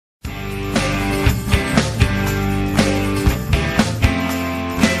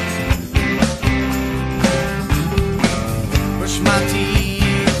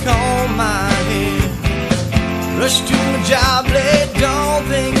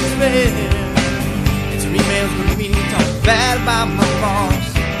fair. And some emails with me talk bad about my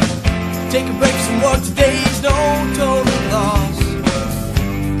boss. Take a break from work, today's no total loss.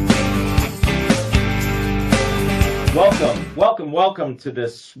 Welcome to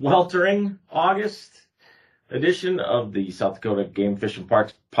this sweltering August edition of the South Dakota Game Fish and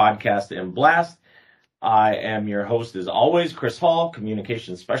Parks podcast and blast. I am your host, as always, Chris Hall,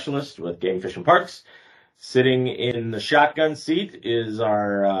 communications specialist with Game Fish and Parks. Sitting in the shotgun seat is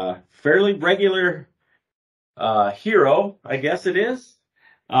our fairly regular hero, I guess it is,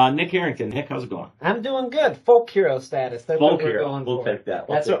 Nick Harrington. Nick, how's it going? I'm doing good. Folk hero status. That's folk what we're hero. going we'll for. Take that.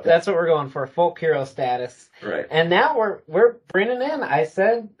 That's what we're going for. Folk hero status. Right. And now we're bringing in. I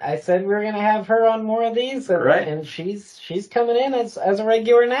said we were going to have her on more of these, and, right. And she's coming in as a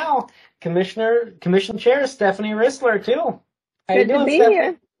regular now. Commission Chair Stephanie Rissler too. How Good you doing, to be Stephanie?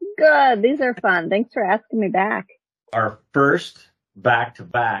 here. Good. These are fun. Thanks for asking me back. Our first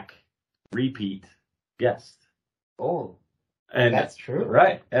back-to-back repeat guest. Oh. And that's true.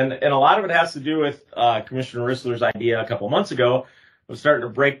 Right. And a lot of it has to do with Commissioner Rissler's idea a couple months ago of starting to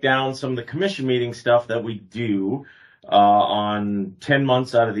break down some of the commission meeting stuff that we do on 10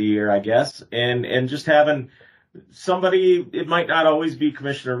 months out of the year, I guess, and just having somebody, it might not always be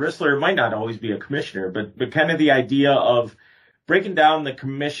Commissioner Rissler, it might not always be a commissioner, but kind of the idea of breaking down the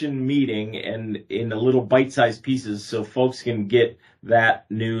commission meeting and in a little bite-sized pieces so folks can get that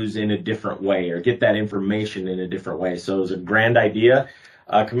news in a different way or get that information in a different way. So it was a grand idea,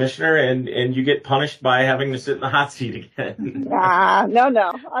 Commissioner, and you get punished by having to sit in the hot seat again.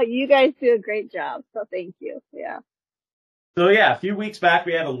 No. You guys do a great job, so thank you. Yeah. So, yeah, a few weeks back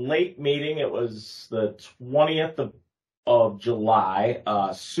we had a late meeting. It was the 20th of July,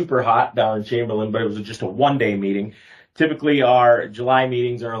 super hot down in Chamberlain, but it was just a one-day meeting. Typically, our July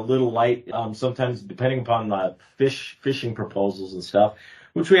meetings are a little light, sometimes depending upon the fishing proposals and stuff,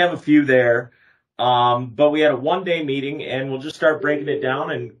 which we have a few there. But we had a one-day meeting, and we'll just start breaking it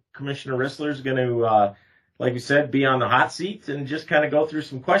down. And Commissioner Rissler is going to, like you said, be on the hot seat and just kind of go through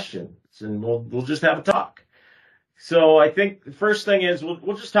some questions, and we'll just have a talk. So I think the first thing is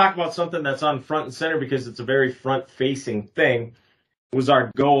we'll just talk about something that's on front and center because it's a very front-facing thing. Was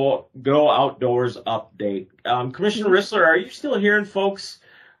our Go Outdoors update. Commissioner Rissler, are you still hearing folks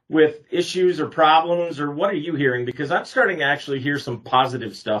with issues or problems, or what are you hearing? Because I'm starting to actually hear some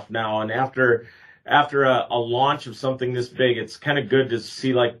positive stuff now, and after a launch of something this big, it's kind of good to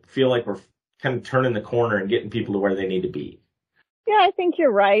feel like we're kind of turning the corner and getting people to where they need to be. Yeah, I think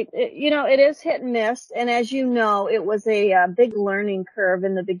you're right. It is hit and miss, and as you know, it was a big learning curve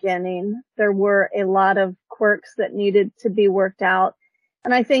in the beginning. There were a lot of quirks that needed to be worked out.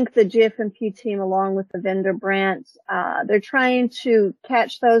 And I think the GFP team, along with the vendor branch, they're trying to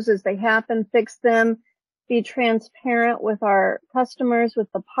catch those as they happen, fix them, be transparent with our customers,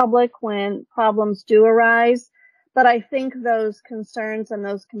 with the public when problems do arise. But I think those concerns and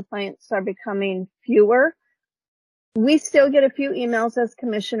those complaints are becoming fewer. We still get a few emails as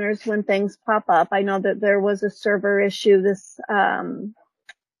commissioners when things pop up. I know that there was a server issue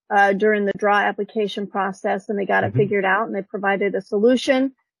during the draw application process, and they got it figured out, and they provided a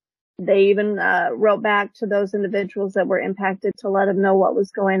solution. They even wrote back to those individuals that were impacted to let them know what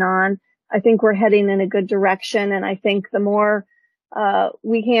was going on. I think we're heading in a good direction, and I think the more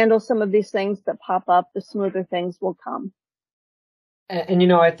we handle some of these things that pop up, the smoother things will come.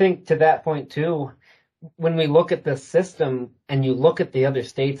 And I think to that point too, when we look at the system and you look at the other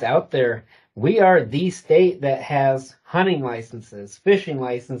states out there, we are the state that has hunting licenses, fishing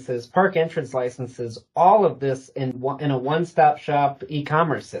licenses, park entrance licenses, all of this in a one-stop shop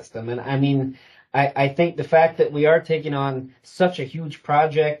e-commerce system. And I mean, I think the fact that we are taking on such a huge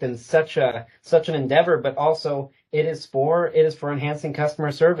project and such an endeavor, but also it is for enhancing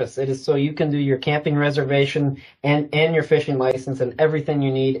customer service. It is so you can do your camping reservation and your fishing license and everything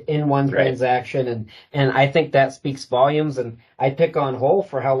you need in one transaction. And I think that speaks volumes. And I pick on Hole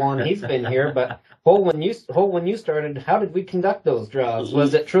for how long he's been here, but Hole, when you started, how did we conduct those draws?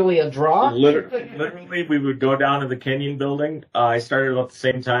 Was it truly a draw? Literally, we would go down to the Kenyon building. I started about the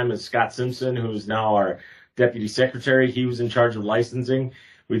same time as Scott Simpson, who's now our deputy secretary. He was in charge of licensing.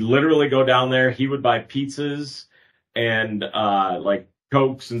 We'd literally go down there. He would buy pizzas and like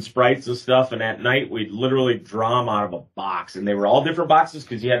Cokes and Sprites and stuff. And at night, we'd literally draw them out of a box. And they were all different boxes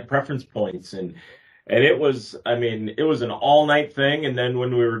because you had preference points. And it was an all-night thing. And then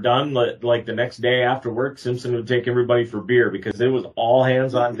when we were done, like the next day after work, Simpson would take everybody for beer because it was all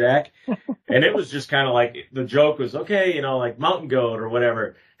hands on deck. And it was just kind of like, the joke was, okay, like Mountain Goat or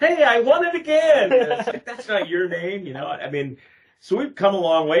whatever. Hey, I won it again. And it's like, that's not your name, I mean, so we've come a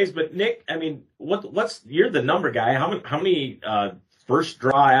long ways. But Nick, I mean, you're the number guy. How many first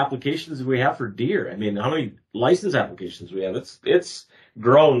draw applications do we have for deer? I mean, how many license applications do we have? It's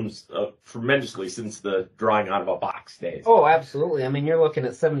grown tremendously since the drawing out of a box days. Oh, absolutely. I mean, you're looking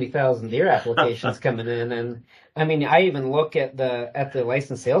at 70,000 deer applications coming in, and I mean, I even look at the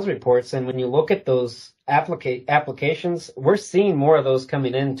license sales reports, and when you look at those applications, we're seeing more of those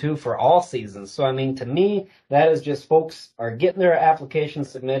coming in too for all seasons. So, I mean, to me, that is just folks are getting their applications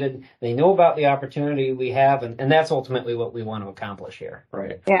submitted. They know about the opportunity we have, and that's ultimately what we want to accomplish here.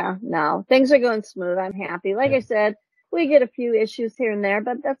 Right. Yeah, no, things are going smooth. I'm happy. Like I said, we get a few issues here and there,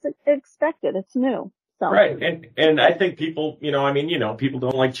 but that's expected. It's new. So. Right. And I think people, people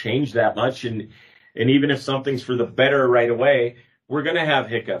don't like change that much. And even if something's for the better right away, we're going to have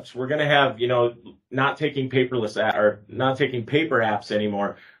hiccups. We're going to have, not taking paper apps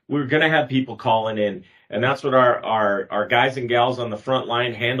anymore. We're going to have people calling in. And that's what our guys and gals on the front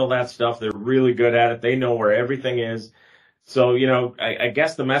line handle that stuff. They're really good at it. They know where everything is. So, I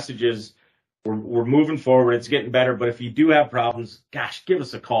guess the message is, we're moving forward. It's getting better. But if you do have problems, gosh, give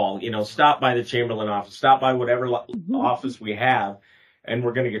us a call. Stop by the Chamberlain office. Stop by whatever office we have, and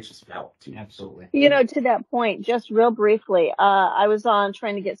we're going to get you some help too. Absolutely. To that point, just real briefly, I was on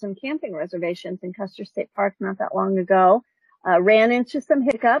trying to get some camping reservations in Custer State Park not that long ago. Ran into some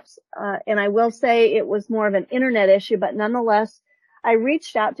hiccups, and I will say it was more of an internet issue, but nonetheless, I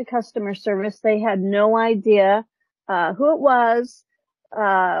reached out to customer service. They had no idea who it was,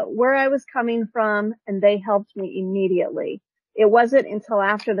 where I was coming from, and they helped me immediately. It wasn't until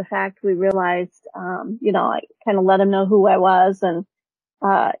after the fact we realized, I kind of let them know who I was, and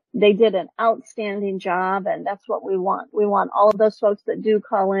they did an outstanding job, and that's what we want. We want all of those folks that do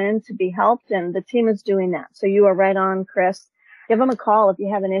call in to be helped, and the team is doing that. So you are right on, Chris. Give them a call if you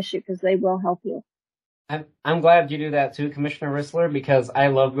have an issue, because they will help you. I'm glad you do that too, Commissioner Rissler, because I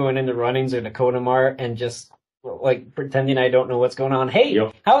love going into runnings or Dakota Mart and just like pretending I don't know what's going on. Hey,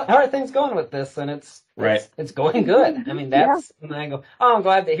 how are things going with this? And it's going good. I mean, and I go, oh, I'm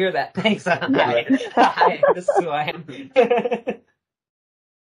glad to hear that. Thanks. Hi, this is who I am.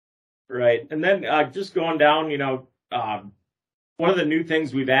 Right. And then just going down, one of the new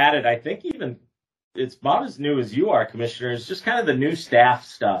things we've added, I think even it's about as new as you are, Commissioner, is just kind of the new staff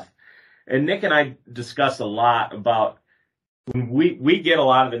stuff. And Nick and I discuss a lot about when we get a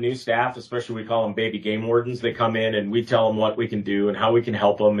lot of the new staff, especially we call them baby game wardens. They come in and we tell them what we can do and how we can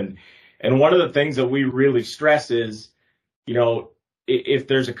help them. And one of the things that we really stress is, if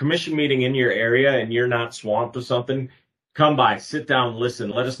there's a commission meeting in your area and you're not swamped with something, come by, sit down, listen.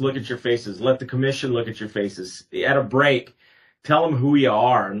 Let us look at your faces. Let the commission look at your faces. At a break, tell them who you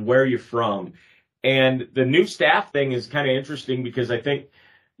are and where you're from. And the new staff thing is kind of interesting because I think,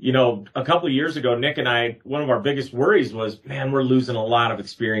 a couple of years ago, Nick and I, one of our biggest worries was, man, we're losing a lot of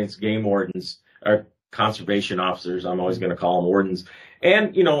experienced game wardens or conservation officers. I'm always going to call them wardens.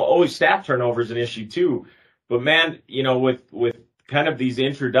 And, always staff turnover is an issue too. But man, with kind of these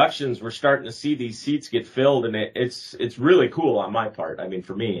introductions, we're starting to see these seats get filled, and it's really cool on my part. I mean,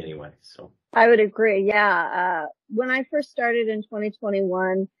 for me anyway. So I would agree. Yeah. When I first started in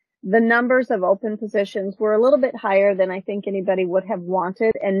 2021, the numbers of open positions were a little bit higher than I think anybody would have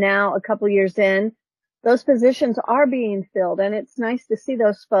wanted. And now a couple years in, those positions are being filled, and it's nice to see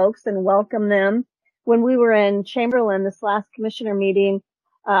those folks and welcome them. When we were in Chamberlain, this last commissioner meeting,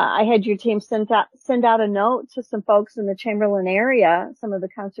 I had your team send out a note to some folks in the Chamberlain area, some of the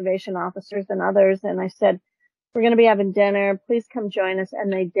conservation officers and others. And I said, we're going to be having dinner. Please come join us.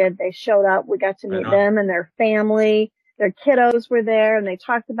 And they did. They showed up. We got to meet them and their family. Their kiddos were there, and they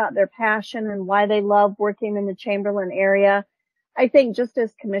talked about their passion and why they love working in the Chamberlain area. I think just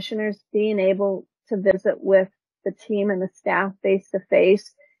as commissioners, being able to visit with the team and the staff face to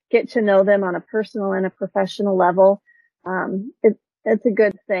face, get to know them on a personal and a professional level, it's a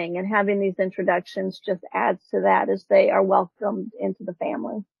good thing. And having these introductions just adds to that as they are welcomed into the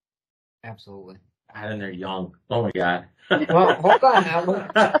family. Absolutely. And they're young. Oh my God. Well, hold on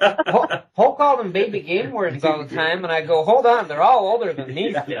now. Hulk called them baby game wardens all the time, and I go, hold on, they're all older than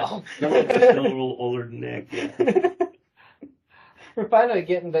me still. Still a little older than Nick. Yeah. We're finally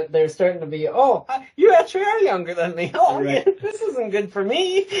getting that they're starting to be, you actually are younger than me. Oh, right. This isn't good for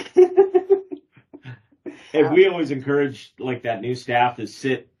me. And we always encourage that new staff to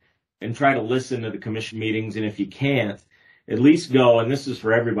sit and try to listen to the commission meetings, and if you can't, at least go, and this is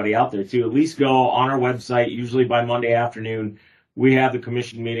for everybody out there too, at least go on our website, usually by Monday afternoon. We have the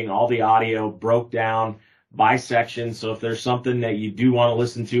commission meeting, all the audio broke down by section. So if there's something that you do want to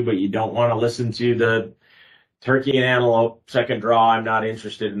listen to, but you don't want to listen to the turkey and antelope second draw, I'm not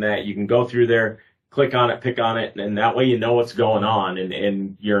interested in that. You can go through there, click on it, pick on it, and that way you know what's going on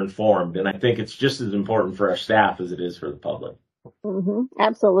and you're informed. And I think it's just as important for our staff as it is for the public.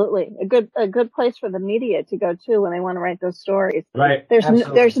 Absolutely. A good place for the media to go to when they want to write those stories. Right.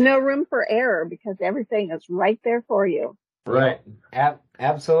 There's no room for error because everything is right there for you. Right.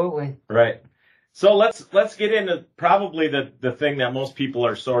 Absolutely. Right. So let's get into probably the thing that most people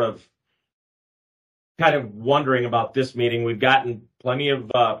are sort of kind of wondering about this meeting. We've gotten plenty of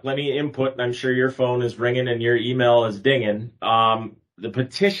input, and I'm sure your phone is ringing and your email is dinging. The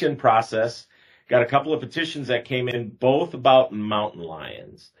petition process, got a couple of petitions that came in, both about mountain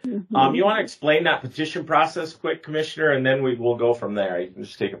lions. You want to explain that petition process quick, Commissioner, and then we'll go from there. You can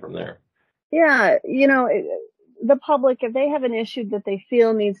just take it from there. Yeah, the public, if they have an issue that they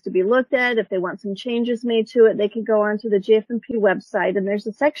feel needs to be looked at, if they want some changes made to it, they can go onto the GFP website, and there's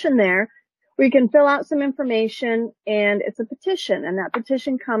a section there where you can fill out some information, and it's a petition, and that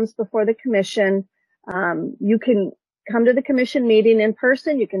petition comes before the commission. You can come to the commission meeting in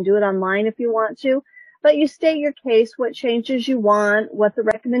person. You can do it online if you want to, but you state your case, what changes you want, what the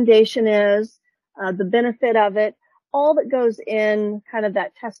recommendation is, the benefit of it, all that goes in kind of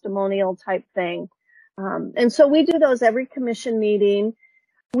that testimonial type thing. And so we do those every commission meeting.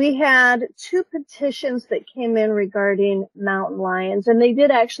 We had 2 petitions that came in regarding mountain lions, and they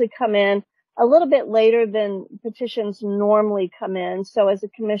did actually come in a little bit later than petitions normally come in. So as a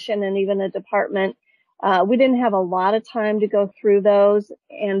commission and even a department, we didn't have a lot of time to go through those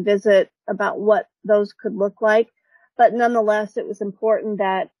and visit about what those could look like. But nonetheless, it was important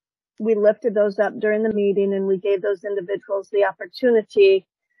that we lifted those up during the meeting, and we gave those individuals the opportunity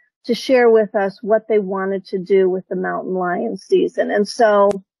to share with us what they wanted to do with the mountain lion season. And so,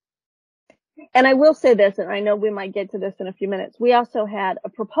 and I will say this, and I know we might get to this in a few minutes, we also had a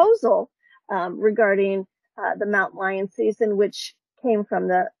proposal regarding the mountain lion season, which came from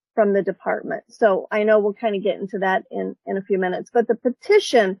the department. So I know we'll kind of get into that in a few minutes. But the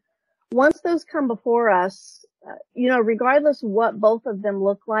petition, once those come before us, regardless of what both of them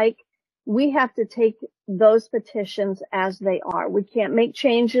look like, we have to take those petitions as they are. We can't make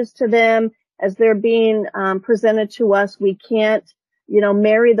changes to them as they're being presented to us. We can't,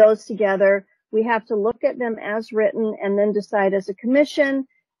 marry those together. We have to look at them as written and then decide as a commission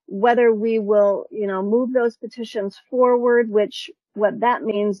whether we will, move those petitions forward, which what that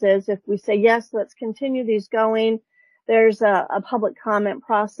means is if we say, yes, let's continue these going, there's a public comment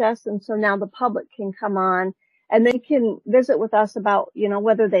process. And so now the public can come on and they can visit with us about,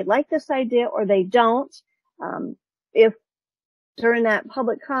 whether they like this idea or they don't. If during that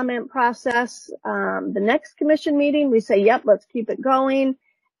public comment process, the next commission meeting, we say, yep, let's keep it going.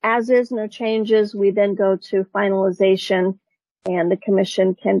 As is, no changes. We then go to finalization, and the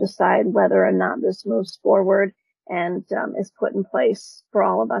commission can decide whether or not this moves forward and is put in place for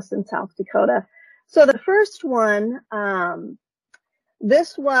all of us in South Dakota. So the first one,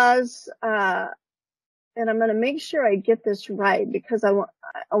 this was, and I'm going to make sure I get this right because I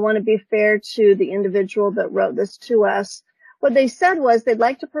want to be fair to the individual that wrote this to us. What they said was they'd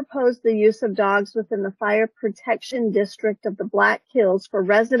like to propose the use of dogs within the fire protection district of the Black Hills for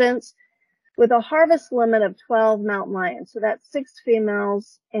residents with a harvest limit of 12 mountain lions. So that's 6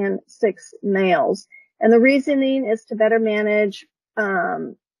 females and 6 males. And the reasoning is to better manage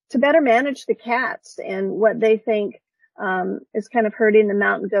the cats and what they think is kind of hurting the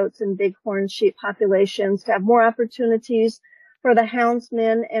mountain goats and bighorn sheep populations, to have more opportunities for the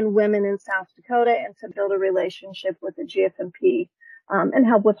houndsmen and women in South Dakota, and to build a relationship with the GFP and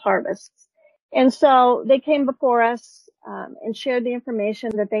help with harvests. And so they came before us and shared the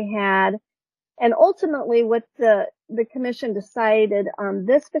information that they had. And ultimately what the commission decided on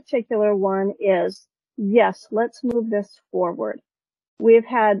this particular one is, yes, let's move this forward. We've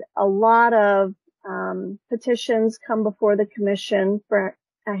had a lot of petitions come before the commission for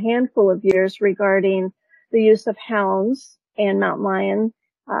a handful of years regarding the use of hounds and mountain lion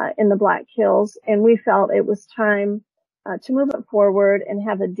in the Black Hills, and we felt it was time to move it forward and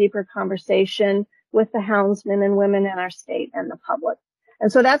have a deeper conversation with the houndsmen and women in our state and the public.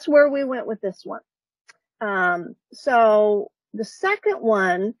 And so that's where we went with this one. So the second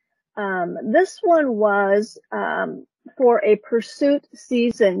one, this one was for a pursuit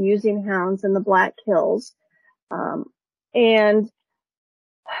season using hounds in the Black Hills. And,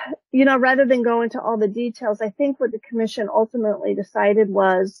 rather than go into all the details, I think what the commission ultimately decided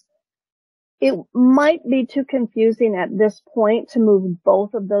was it might be too confusing at this point to move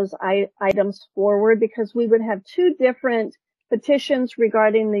both of those items forward, because we would have 2 different petitions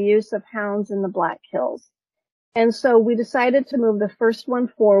regarding the use of hounds in the Black Hills. And so we decided to move the first one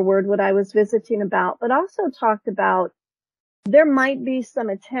forward, what I was visiting about, but also talked about there might be some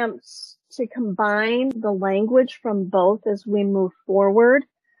attempts to combine the language from both as we move forward.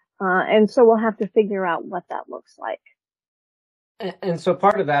 And so we'll have to figure out what that looks like. And so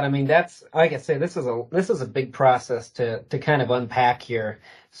part of that, I mean, that's, like I say, this is a big process to kind of unpack here.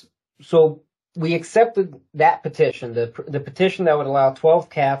 So we accepted that petition, the petition that would allow 12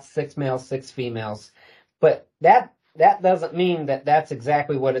 cats, 6 males, 6 females. But that doesn't mean that that's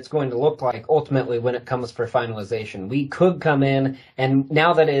exactly what it's going to look like ultimately when it comes for finalization. We could come in, and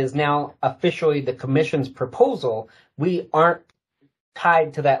now that it is now officially the commission's proposal, we aren't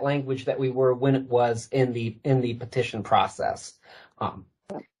tied to that language that we were when it was in the petition process.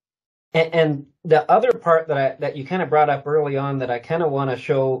 And the other part that you kind of brought up early on that I kind of want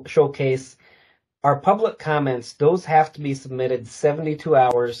to showcase are public comments. Those have to be submitted 72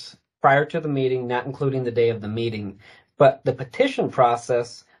 hours prior to the meeting, not including the day of the meeting. But the petition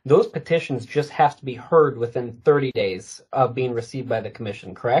process, those petitions just have to be heard within 30 days of being received by the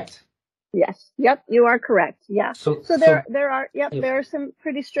commission, correct? Yes. Yep. You are correct. Yeah. So there are some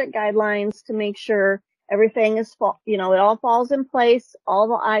pretty strict guidelines to make sure everything is, it all falls in place. All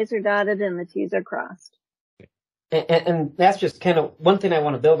the I's are dotted and the T's are crossed. And that's just kind of one thing I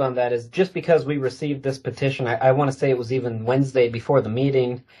want to build on. That is just because we received this petition, I want to say it was even Wednesday before the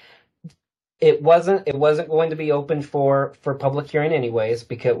meeting. It wasn't going to be open for public hearing anyways,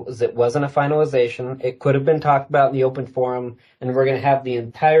 because it wasn't a finalization. It could have been talked about in the open forum, and we're going to have the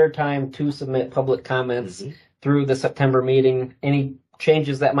entire time to submit public comments through the September meeting. Any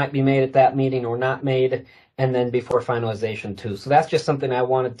changes that might be made at that meeting or not made, and then before finalization too. So that's just something I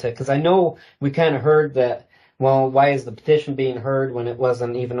wanted to, because I know we kind of heard that, well, why is the petition being heard when it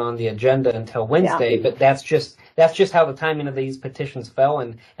wasn't even on the agenda until Wednesday? Yeah. But that's just how the timing of these petitions fell,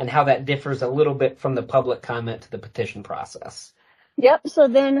 and how that differs a little bit from the public comment to the petition process. Yep. So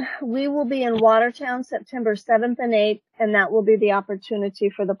then we will be in Watertown September 7th and 8th, and that will be the opportunity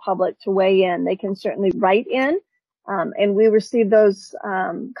for the public to weigh in. They can certainly write in, and we receive those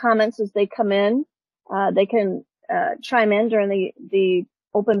comments as they come in. They can chime in during the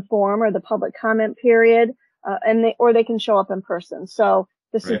open forum or the public comment period. Or they can show up in person. So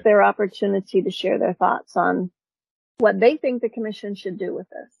this is their opportunity to share their thoughts on what they think the commission should do with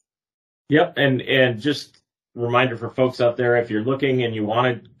this. Yep. And just a reminder for folks out there, if you're looking and you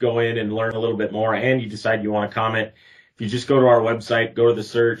want to go in and learn a little bit more and you decide you want to comment, if you just go to our website, go to the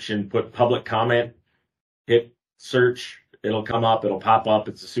search and put public comment, hit search, it'll come up, it'll pop up.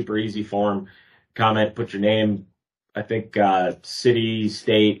 It's a super easy form. Comment, put your name, I think, city,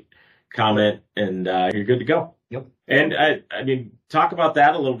 state, comment, and you're good to go. Yep. And I mean, talk about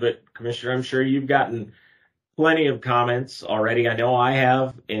that a little bit, Commissioner. I'm sure you've gotten plenty of comments already. I know I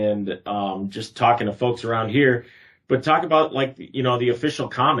have, and just talking to folks around here. But talk about, like, the official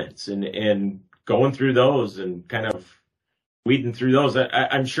comments and going through those and kind of weeding through those.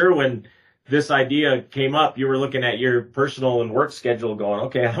 I'm sure when this idea came up, you were looking at your personal and work schedule going,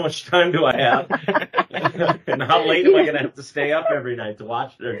 okay, how much time do I have? And how late am I going to have to stay up every night to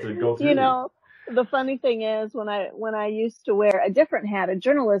watch or to go through The funny thing is when I used to wear a different hat, a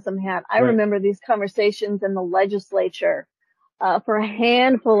journalism hat, I remember these conversations in the legislature for a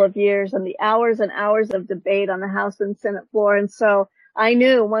handful of years and the hours and hours of debate on the House and Senate floor. And so I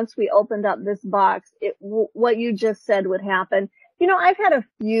knew once we opened up this box, what you just said would happen. I've had a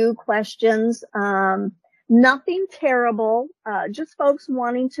few questions, nothing terrible, just folks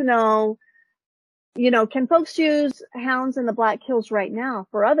wanting to know, can folks use hounds in the Black Hills right now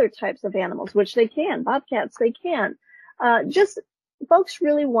for other types of animals, which they can, bobcats, they can. Just folks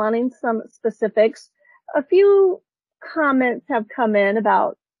really wanting some specifics. A few comments have come in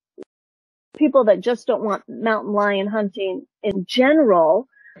about people that just don't want mountain lion hunting in general.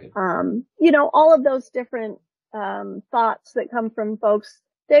 All of those different thoughts that come from folks,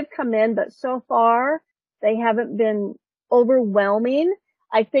 they've come in, but so far they haven't been overwhelming.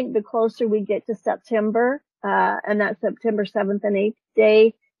 I think the closer we get to September, and that September 7th and 8th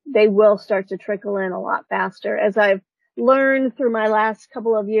day, they will start to trickle in a lot faster. As I've learned through my last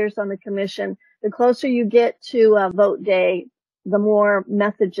couple of years on the commission, the closer you get to vote day, the more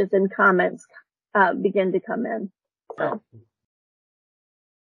messages and comments begin to come in. So.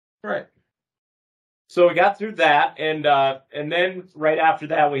 Right. So we got through that, and then right after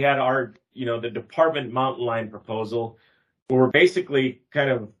that we had our, the department mountain lion proposal, where we're basically kind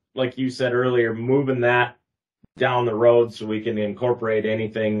of, like you said earlier, moving that down the road so we can incorporate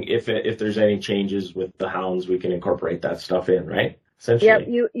anything. If there's any changes with the hounds, we can incorporate that stuff in, right? Essentially.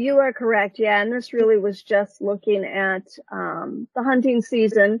 Yep, you are correct. Yeah, and this really was just looking at the hunting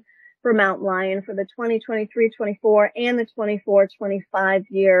season for mountain lion for the 2023-24 and the 24-25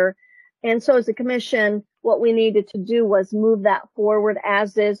 year. And so as a commission, what we needed to do was move that forward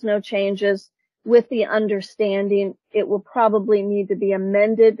as is, no changes, with the understanding it will probably need to be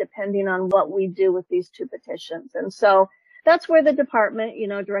amended depending on what we do with these two petitions. And so that's where the department,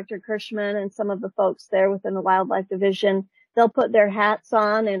 Director Kirschman and some of the folks there within the Wildlife Division, they'll put their hats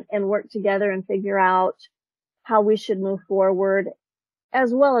on and work together and figure out how we should move forward,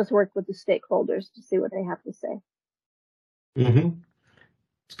 as well as work with the stakeholders to see what they have to say. Mm-hmm.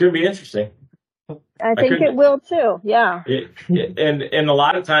 It's going to be interesting. I think it will too. Yeah. And a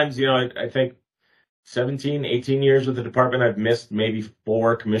lot of times, I think 17, 18 years with the department, I've missed maybe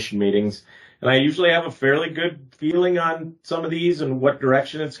 4 commission meetings. And I usually have a fairly good feeling on some of these and what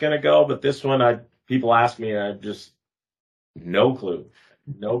direction it's going to go. But this one, people ask me, and I just, no clue.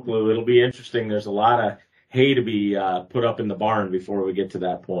 No clue. It'll be interesting. There's a lot of hay to be put up in the barn before we get to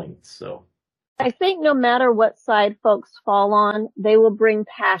that point. So I think no matter what side folks fall on, they will bring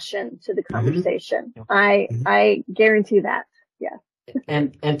passion to the conversation. Mm-hmm. I guarantee that. Yeah.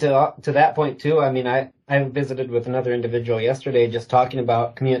 And to that point too, I mean, I visited with another individual yesterday just talking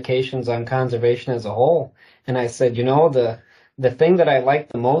about communications on conservation as a whole. And I said, the thing that I like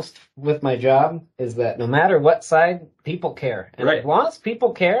the most with my job is that no matter what side, people care. And as long as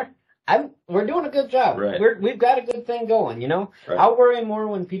people care, we're doing a good job. Right. We've got a good thing going, Right. I'll worry more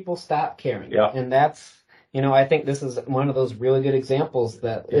when people stop caring. Yeah. And that's, I think this is one of those really good examples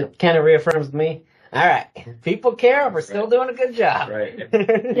that it kind of reaffirms to me. All right, people care. We're still doing a good job. Right.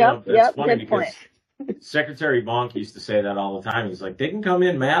 Yep. Good point. Secretary Bonk used to say that all the time. He's like, they can come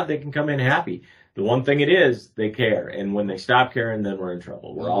in mad, they can come in happy. The one thing it is, they care. And when they stop caring, then we're in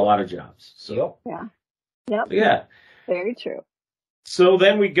trouble. We're all out of jobs. So yeah. Yep. Yeah. Very true. So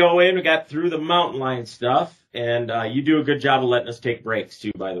then we go in, we got through the mountain lion stuff, and you do a good job of letting us take breaks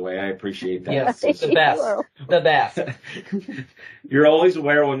too, by the way. I appreciate that. Yes, the best. The best. You're always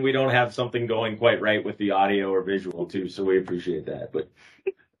aware when we don't have something going quite right with the audio or visual too, so we appreciate that. But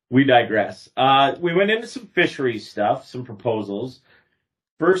we digress. We went into some fisheries stuff, some proposals.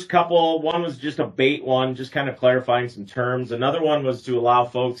 First couple, one was just a bait one, just kind of clarifying some terms. Another one was to allow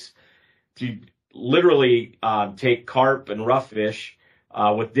folks to literally take carp and rough fish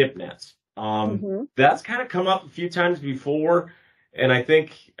with dip nets. That's kind of come up a few times before, and I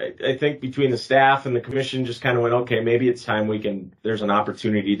think between the staff and the commission just kind of went, okay, maybe it's time there's an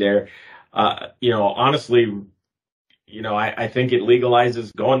opportunity there. Honestly, I think it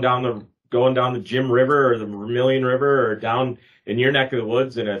legalizes going down the Jim River or the Vermilion River or down in your neck of the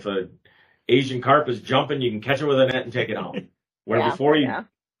woods, and if a Asian carp is jumping, you can catch it with a net and take it home. Where before you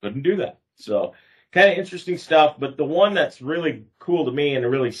couldn't do that. So kind of interesting stuff, but the one that's really cool to me and it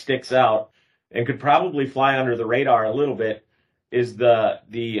really sticks out and could probably fly under the radar a little bit is the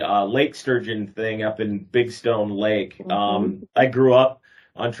lake sturgeon thing up in Big Stone Lake. I grew up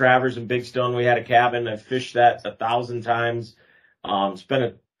on Travers and Big Stone. We had a cabin. I fished that 1,000 times. Spent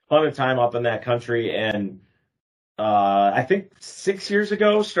a ton of time up in that country, and I think 6 years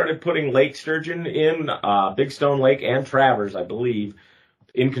ago started putting lake sturgeon in Big Stone Lake and Travers, I believe,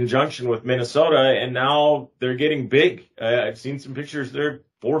 in conjunction with Minnesota, and now they're getting big. I've seen some pictures. They're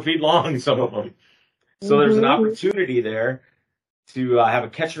 4 feet long, some of them. So there's an opportunity there to have a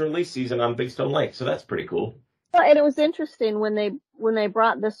catch and release season on Big Stone Lake. So that's pretty cool. Well, and it was interesting when they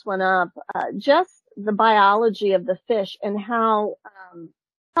brought this one up, just the biology of the fish and how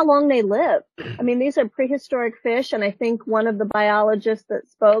long they live. I mean, these are prehistoric fish, and I think one of the biologists that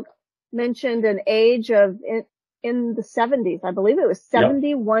spoke mentioned an age of in the 70s. I believe it was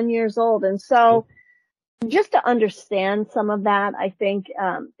 71 years old. And so just to understand some of that, I think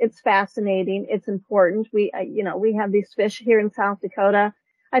it's fascinating. It's important. We have these fish here in South Dakota.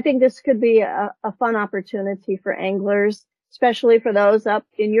 I think this could be a fun opportunity for anglers, especially for those up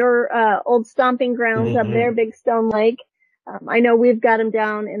in your old stomping grounds up there, Big Stone Lake. I know we've got them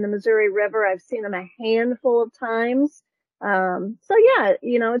down in the Missouri River. I've seen them a handful of times. So yeah,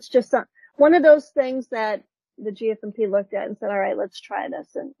 it's just one of those things that the GFP looked at and said, all right, let's try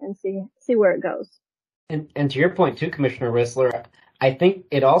this and see where it goes. And to your point too, Commissioner Rissler, I think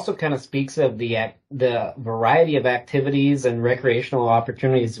it also kind of speaks of the variety of activities and recreational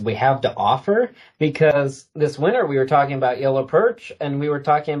opportunities we have to offer, because this winter we were talking about yellow perch, and we were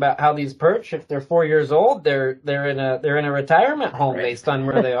talking about how these perch, if they're 4 years old, they're in a retirement home based on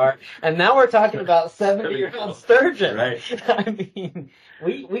where they are. And now we're talking about 70-year-old sturgeon. Right. I mean,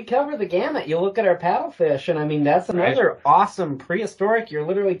 we cover the gamut. You look at our paddlefish, and I mean, that's another awesome prehistoric. You're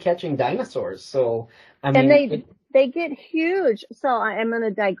literally catching dinosaurs. So, I mean, and they get huge. So I'm going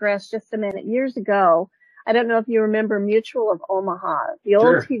to digress just a minute. Years ago, I don't know if you remember Mutual of Omaha, the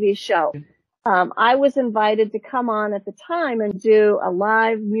old TV show. I was invited to come on at the time and do a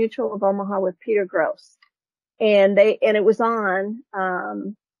live Mutual of Omaha with Peter Gross. And it was on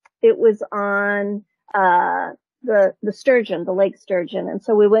the sturgeon, the lake sturgeon. And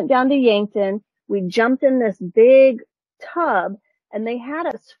so we went down to Yankton. We jumped in this big tub, and they had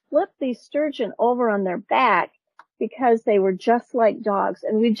us flip these sturgeon over on their back because they were just like dogs,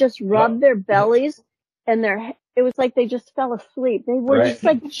 and we just rubbed their bellies, and it was like they just fell asleep. They were just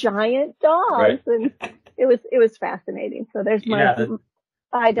like giant dogs, and it was fascinating. So there's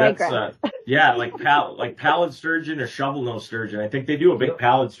I digress. Like pallid sturgeon or shovel-nosed sturgeon. I think they do a big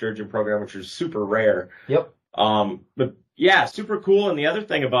pallid sturgeon program, which is super rare. Yep. But yeah, super cool. And the other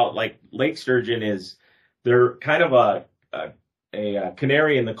thing about like lake sturgeon is they're kind of a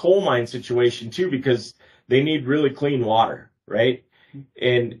canary in the coal mine situation too, because they need really clean water, right?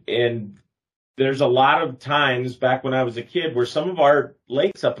 And there's a lot of times back when I was a kid where some of our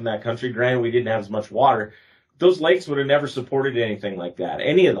lakes up in that country, granted we didn't have as much water, those lakes would have never supported anything like that,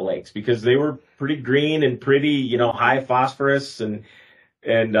 any of the lakes, because they were pretty green and pretty, high phosphorus and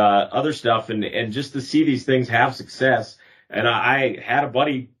other stuff. And just to see these things have success. And I had a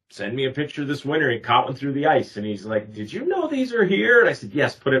buddy send me a picture this winter. He caught one through the ice, and he's like, "Did you know these are here?" And I said,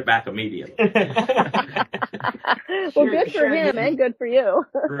 "Yes, put it back immediately." Well, good for him and good for you.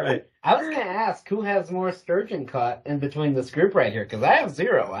 Right. I was going to ask, who has more sturgeon caught in between this group right here? Because I have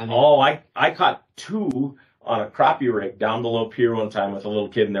 0. I caught 2 on a crappie rig down below pier one time with a little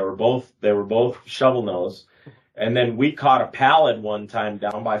kid, and they were both shovel nose. And then we caught a pallid one time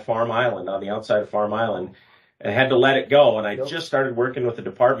down by Farm Island, on the outside of Farm Island, and had to let it go. And I just started working with the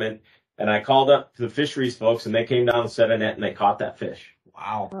department, and I called up to the fisheries folks, and they came down and set a net, and they caught that fish.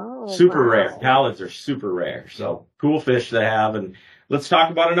 Wow. Oh, super rare. Pallids are super rare. So cool fish to have. And let's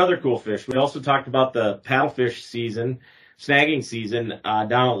talk about another cool fish. We also talked about the paddlefish season, snagging season, down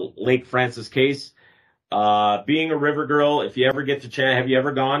at Lake Francis Case. Being a river girl, if you ever get to chat, have you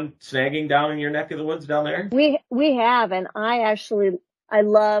ever gone snagging down in your neck of the woods down there? We have, and I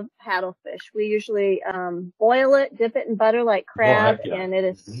love paddlefish. We usually boil it, dip it in butter like crab, and it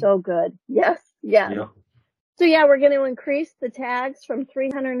is so good. Yes. Yeah. So yeah, we're going to increase the tags from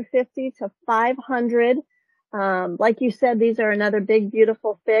 350 to 500. Like you said, these are another big,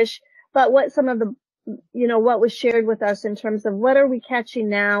 beautiful fish. But what some of the, what was shared with us in terms of what are we catching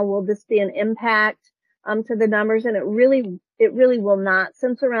now? Will this be an impact to the numbers? And it really will not.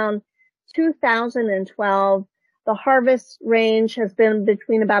 Since around 2012, the harvest range has been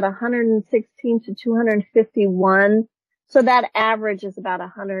between about 116 to 251. So that average is about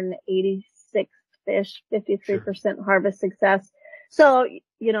 186 fish, 53% harvest success. So,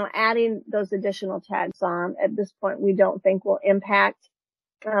 adding those additional tags on at this point, we don't think will impact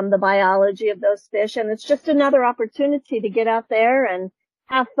the biology of those fish. And it's just another opportunity to get out there and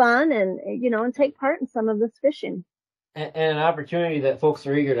have fun and, and take part in some of this fishing. And an opportunity that folks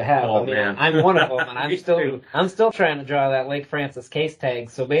are eager to have. Oh, man. I'm one of them, and I'm still trying to draw that Lake Francis Case tag.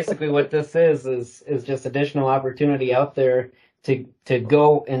 So basically, what this is just additional opportunity out there to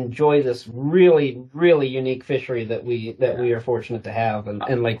go enjoy this really, really unique fishery that we are fortunate to have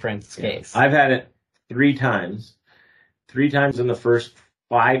in Lake Francis Case. I've had it 3 times in the first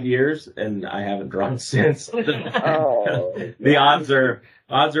 5 years, and I haven't drawn since. The odds are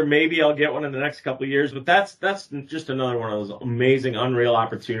maybe I'll get one in the next couple of years, but that's just another one of those amazing, unreal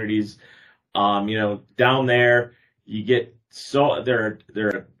opportunities. Down there you get there are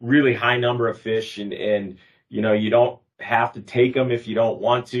a really high number of fish, and you don't have to take them if you don't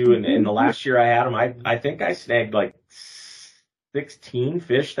want to. And the last year I had them, I think I snagged like 16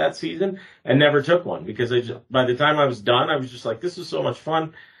 fish that season and never took one because by the time I was done, I was just like, this is so much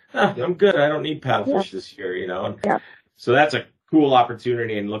fun. I'm good. I don't need paddlefish this year, So that's a cool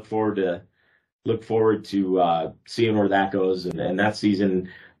opportunity, and look forward to seeing where that goes. And that season,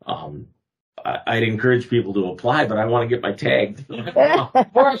 I'd encourage people to apply, but I want to get my tag. That's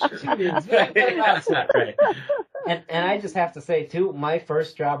not right. And I just have to say, too, my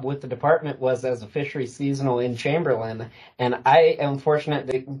first job with the department was as a fisheries seasonal in Chamberlain, and I am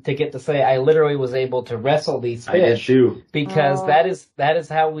fortunate to get to say I literally was able to wrestle these fish. I did too. Because that's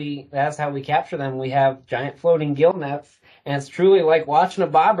how we capture them. We have giant floating gill nets, and it's truly like watching a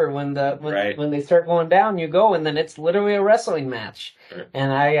bobber when they start going down, you go, and then it's literally a wrestling match. Right.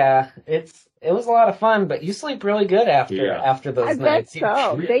 And it was a lot of fun, but you sleep really good after those nights. I bet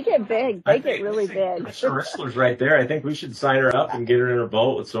so. They get big. They get really big. Rissler's right there. I think we should sign her up and get her in her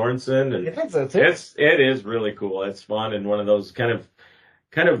boat with Sorensen. And I think so too. It is really cool. It's fun, and one of those kind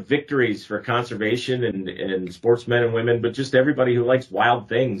of victories for conservation and sportsmen and women, but just everybody who likes wild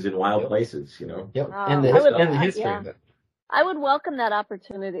things in wild places, Yep. And the history of it. I would welcome that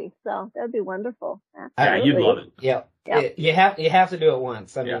opportunity. So that would be wonderful. Yeah, you'd love it. Yeah. You have to do it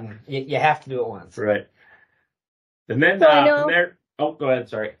once. I mean, you have to do it once. Right. And then from there. Oh, go ahead.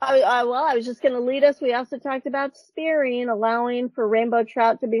 Sorry. I was just going to lead us. We also talked about spearing, allowing for rainbow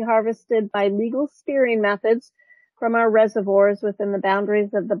trout to be harvested by legal spearing methods. from our reservoirs within the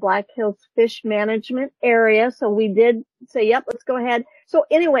boundaries of the Black Hills Fish Management Area. So we did say, yep, let's go ahead. So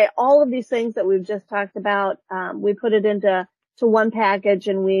anyway, all of these things that we've just talked about, we put it into one package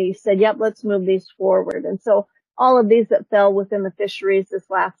and we said, yep, let's move these forward. And so all of these that fell within the fisheries this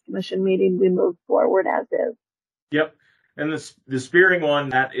last commission meeting, we moved forward as is. Yep. And the spearing one,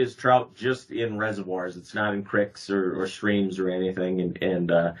 that is trout just in reservoirs. It's not in creeks or streams or anything.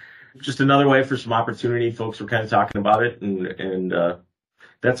 And just another way for some opportunity. Folks were kind of talking about it, and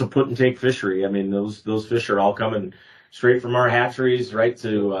that's a put and take fishery. I mean, those fish are all coming straight from our hatcheries right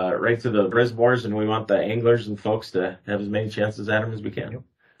to the reservoirs, and we want the anglers and folks to have as many chances at them as we can.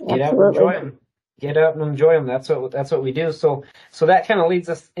 Get out and enjoy them. Get out and enjoy them. That's what we do. So that kind of leads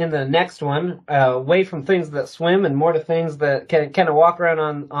us in the next one, away from things that swim and more to things that can kind of walk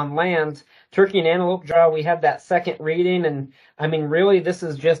around on land. Turkey and antelope draw, we had that second reading, and I mean, really, this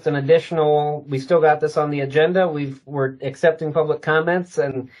is just an additional. We still got this on the agenda. We're accepting public comments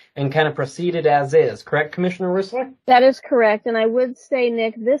and kind of proceeded as is. Correct, Commissioner Rissler? That is correct, and I would say,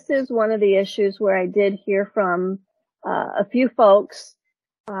 Nick, this is one of the issues where I did hear from a few folks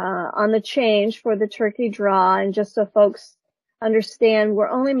on the change for the turkey draw, and just so folks understand, we're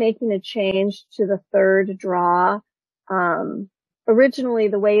only making a change to the third draw. Originally,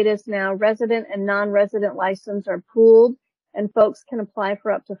 the way it is now, resident and non-resident license are pooled, and folks can apply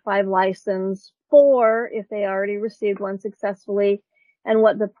for up to 5 licenses, 4 if they already received one successfully. And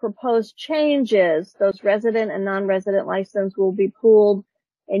what the proposed change is, those resident and non-resident license will be pooled,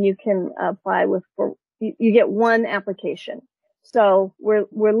 and you can apply you get one application. So we're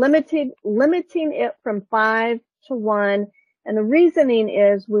limiting it from 5 to 1, and the reasoning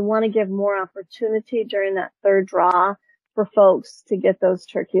is we want to give more opportunity during that third draw for folks to get those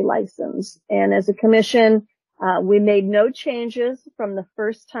turkey license. And as a commission, we made no changes from the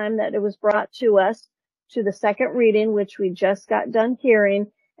first time that it was brought to us to the second reading, which we just got done hearing.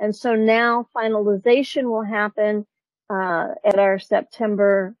 And so now finalization will happen at our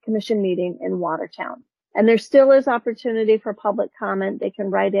September commission meeting in Watertown. And there still is opportunity for public comment. They can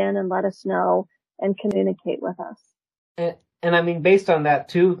write in and let us know and communicate with us. And I mean, based on that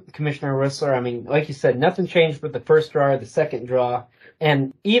too, Commissioner Rissler, I mean, like you said, nothing changed with the first draw or the second draw.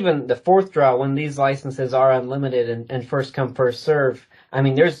 And even the fourth draw, when these licenses are unlimited and first come, first serve, I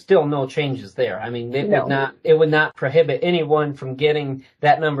mean, there's still no changes there. I mean, it would not prohibit anyone from getting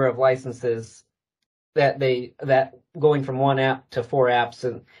that number of licenses that going from 1 app to 4 apps,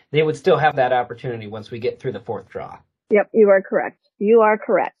 and they would still have that opportunity once we get through the fourth draw. Yep, you are correct. You are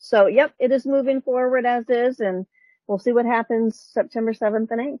correct. So, yep, it is moving forward as is, and we'll see what happens September 7th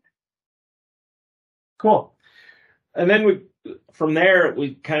and 8th. Cool. And then from there,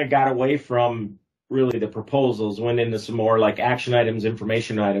 we kind of got away from really the proposals, went into some more like action items,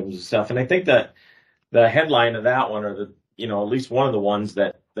 information items and stuff. And I think that the headline of that one, or at least one of the ones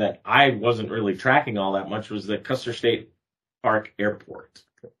that I wasn't really tracking all that much, was the Custer State Park Airport.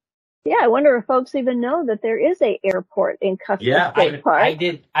 Yeah, I wonder if folks even know that there is a airport in Custer State Park. I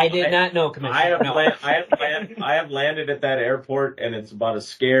did not know, Commissioner. I have landed at that airport, and it's about as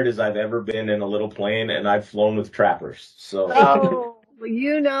scared as I've ever been in a little plane, and I've flown with trappers. So. Oh,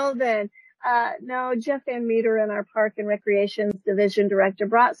 well, then. No, Jeff Van Meter and our Park and Recreations Division Director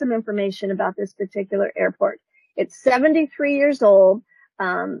brought some information about this particular airport. It's 73 years old.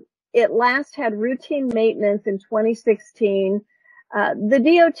 It last had routine maintenance in 2016. The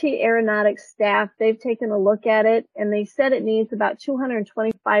DOT aeronautics staff, they've taken a look at it, and they said it needs about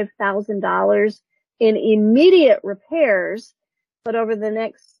 $225,000 in immediate repairs, but over the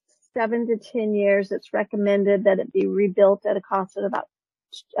next 7 to 10 years, it's recommended that it be rebuilt at a cost of about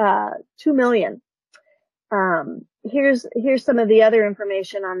 $2 million. Here's some of the other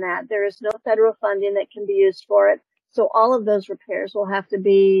information on that. There is no federal funding that can be used for it, so all of those repairs will have to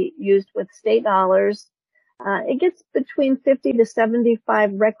be used with state dollars. It gets between 50 to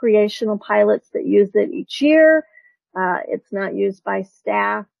 75 recreational pilots that use it each year. It's not used by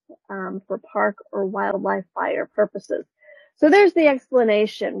staff for park or wildlife fire purposes. So there's the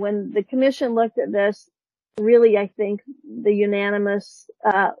explanation. When the commission looked at this, really, I think the unanimous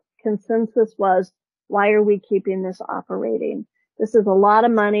consensus was, why are we keeping this operating? This is a lot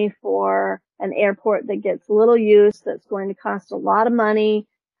of money for an airport that gets little use, that's going to cost a lot of money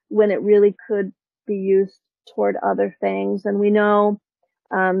when it really could be used toward other things. And we know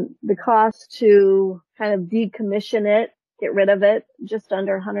the cost to kind of decommission it, get rid of it, just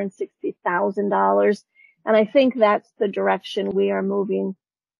under $160,000. And I think that's the direction we are moving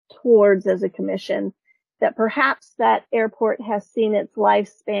towards as a commission, that perhaps that airport has seen its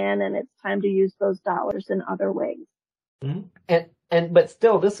lifespan and it's time to use those dollars in other ways. But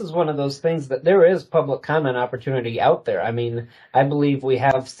still, this is one of those things that there is public comment opportunity out there. I mean, I believe we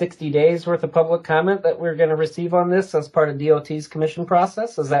have 60 days worth of public comment that we're going to receive on this as part of DOT's commission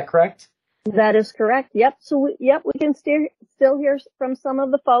process. Is that correct? That is correct. Yep. So we can still hear from some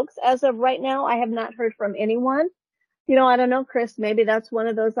of the folks. As of right now, I have not heard from anyone. I don't know, Chris, maybe that's one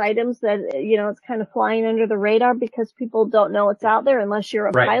of those items that, it's kind of flying under the radar because people don't know it's out there unless you're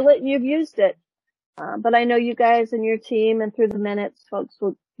a pilot and you've used it. But I know you guys and your team and through the minutes, folks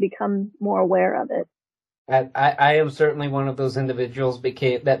will become more aware of it. I am certainly one of those individuals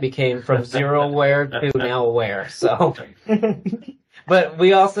that became from zero aware to now aware. So, but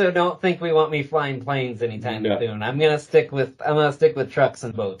we also don't think we want me flying planes anytime soon. I'm gonna stick with trucks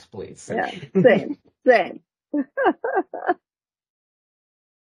and boats, please. Yeah, same.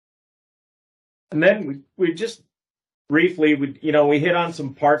 And then we just briefly, we hit on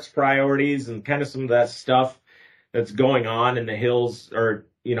some parks priorities and kind of some of that stuff that's going on in the hills or,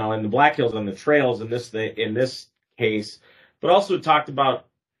 in the Black Hills on the trails in this case, but also talked about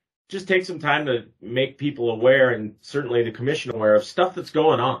just take some time to make people aware and certainly the commission aware of stuff that's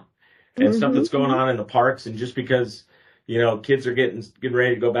going on and stuff that's going on in the parks. And just because, kids are getting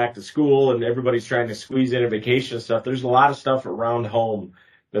ready to go back to school and everybody's trying to squeeze in a vacation and stuff, there's a lot of stuff around home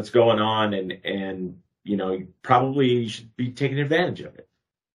that's going on and you probably should be taking advantage of it.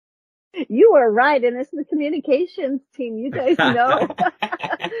 You are right. And it's the communications team. You guys know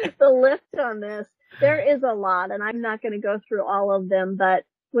the lift on this. There is a lot, and I'm not going to go through all of them, but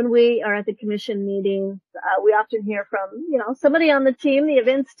when we are at the commission meetings, we often hear from, somebody on the team, the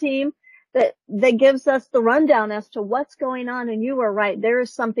events team, that gives us the rundown as to what's going on. And you are right. There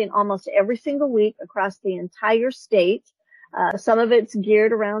is something almost every single week across the entire state. Some of it's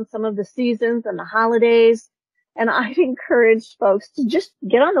geared around some of the seasons and the holidays. And I'd encourage folks to just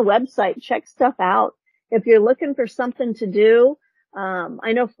get on the website, check stuff out. If you're looking for something to do,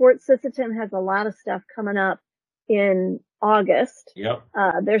 I know Fort Sisseton has a lot of stuff coming up in August. Yep.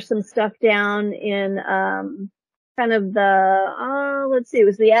 There's some stuff down in, kind of it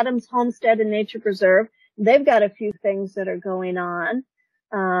was the Adams Homestead and Nature Preserve. They've got a few things that are going on.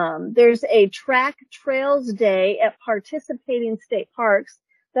 There's a Track Trails Day at participating state parks.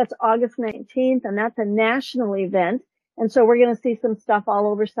 That's August 19th, and that's a national event. And so we're going to see some stuff all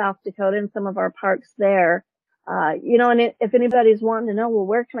over South Dakota in some of our parks there. And if anybody's wanting to know, well,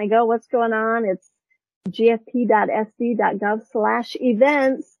 where can I go? What's going on? It's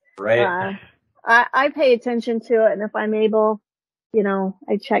gfp.sc.gov/events. Right. I pay attention to it, and if I'm able,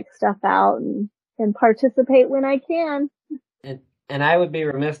 I check stuff out and participate when I can. And I would be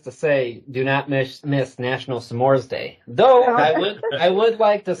remiss to say, do not miss National S'mores Day. Though I would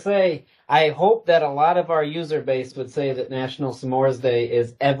like to say, I hope that a lot of our user base would say that National S'mores Day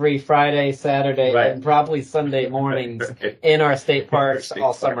is every Friday, Saturday, and probably Sunday mornings in our state parks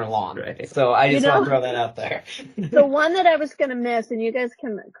all summer long. Right. So I just want to throw that out there. The one that I was going to miss, and you guys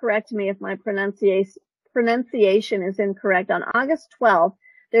can correct me if my pronunciation is incorrect, on August 12th,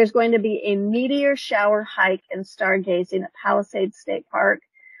 there's going to be a meteor shower hike and stargazing at Palisades State Park.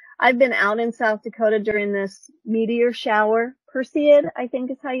 I've been out in South Dakota during this meteor shower. Perseid, I think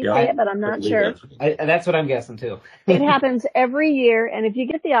is how you say it, but I'm not sure. That's what I'm guessing too. It happens every year, and if you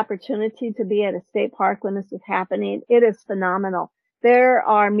get the opportunity to be at a state park when this is happening, it is phenomenal. There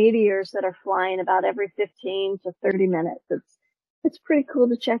are meteors that are flying about every 15 to 30 minutes. It's pretty cool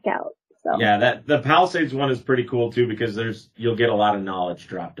to check out. So. Yeah, the Palisades one is pretty cool too because you'll get a lot of knowledge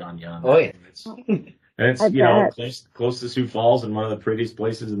dropped on you. Oh yeah, it's close to Sioux Falls and one of the prettiest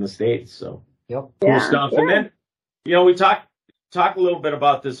places in the state. So cool stuff. Yeah. And then we talk a little bit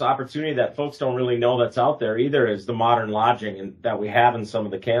about this opportunity that folks don't really know that's out there either, is the modern lodging and that we have in some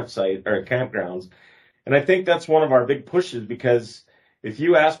of the campgrounds. And I think that's one of our big pushes because if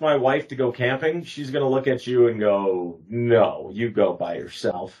you ask my wife to go camping, she's going to look at you and go, no, you go by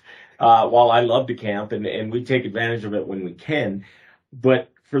yourself. While I love to camp and we take advantage of it when we can.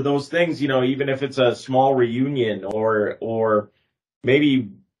 But for those things, even if it's a small reunion or maybe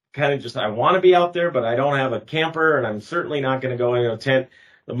kind of just, I want to be out there, but I don't have a camper and I'm certainly not going to go in a tent.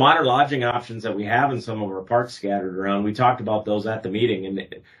 The modern lodging options that we have in some of our parks scattered around, we talked about those at the meeting and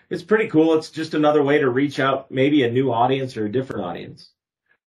it's pretty cool. It's just another way to reach out, maybe a new audience or a different audience.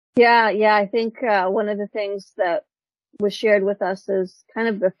 Yeah. I think, one of the things that was shared with us is kind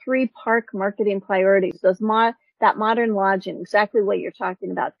of the 3 park marketing priorities. That modern lodging, exactly what you're talking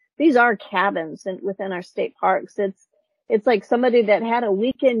about. These are cabins within our state parks. It's like somebody that had a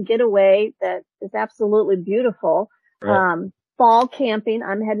weekend getaway that is absolutely beautiful. Right. Fall camping.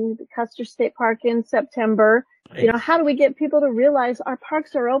 I'm heading to Custer State Park in September. Nice. How do we get people to realize our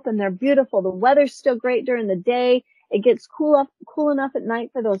parks are open? They're beautiful. The weather's still great during the day. It gets cool enough at night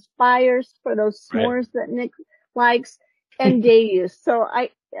for those fires, for those s'mores that Nick likes, and day use. So I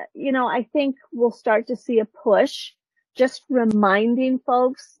think we'll start to see a push, just reminding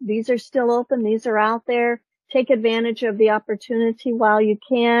folks these are still open, these are out there. Take advantage of the opportunity while you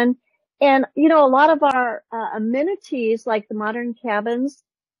can. And, a lot of our amenities, like the modern cabins,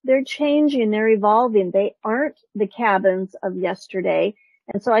 they're changing, they're evolving. They aren't the cabins of yesterday.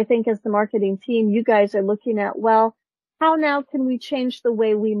 And so I think as the marketing team, you guys are looking at, well, how now can we change the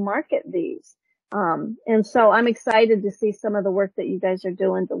way we market these? And so I'm excited to see some of the work that you guys are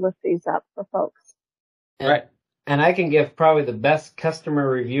doing to lift these up for folks. Right. And I can give probably the best customer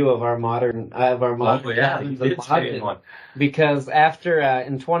review of our modern cabins because after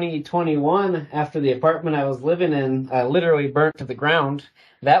in 2021, after the apartment I was living in literally burnt to the ground,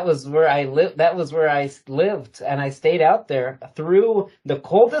 that was where I lived. That was where I lived, and I stayed out there through the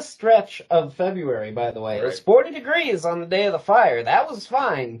coldest stretch of February. By the way, It was 40 degrees on the day of the fire. That was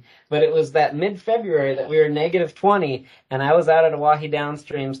fine, but it was that mid-February that we were negative 20, and I was out at Oahe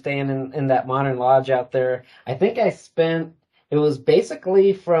Downstream, staying in that modern lodge out there. I think it was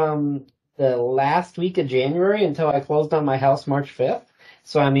basically from the last week of January until I closed on my house March 5th.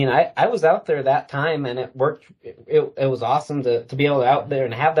 So, I was out there that time, and it worked. It was awesome to be able to out there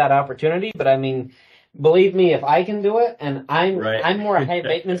and have that opportunity. But, believe me, if I can do it, and I'm more high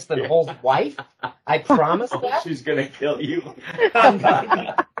maintenance than Hull's wife, I promise that. She's going to kill you.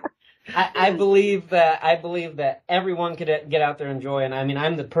 I believe that everyone could get out there and enjoy. And,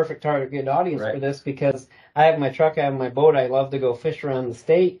 I'm the perfect target audience for this because I have my truck, I have my boat. I love to go fish around the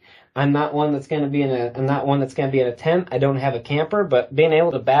state. I'm not one that's going to be in a tent. I don't have a camper, but being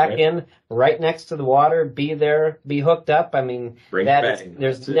able to back in right next to the water, be there, be hooked up. There's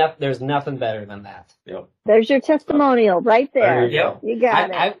nothing better than that. Yep. There's your testimonial right there. You got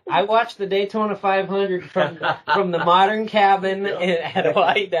it. I watched the Daytona 500 from the modern cabin at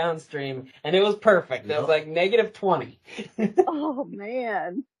Hawaii Downstream, and it was perfect. It was like negative 20. Oh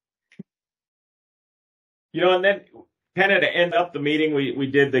man. And then kind of to end up the meeting, we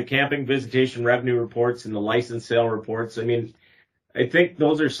did the camping visitation revenue reports and the license sale reports. I think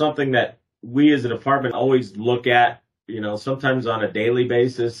those are something that we as a department always look at, sometimes on a daily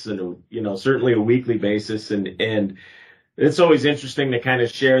basis and, certainly a weekly basis. And it's always interesting to kind of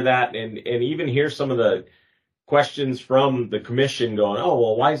share that and even hear some of the questions from the commission going, oh,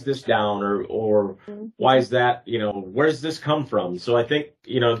 well, why is this down? Or why is that, where's this come from? So I think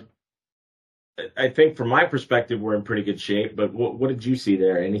from my perspective, we're in pretty good shape, but what did you see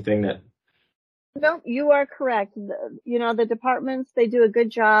there? Anything that? No, you are correct. The departments, they do a good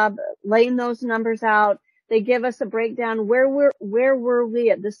job laying those numbers out. They give us a breakdown. Where were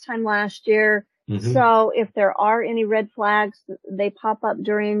we at this time last year? Mm-hmm. So if there are any red flags, they pop up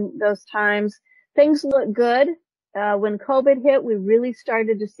during those times. Things look good. When COVID hit, we really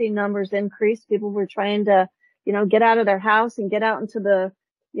started to see numbers increase. People were trying to, get out of their house and get out into the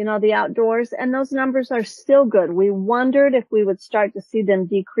outdoors, and those numbers are still good. We wondered if we would start to see them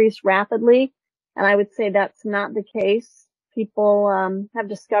decrease rapidly, and I would say that's not the case. People have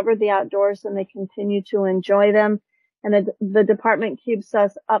discovered the outdoors and they continue to enjoy them, and the department keeps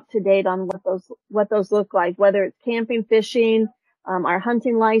us up to date on what those look like, whether it's camping, fishing, our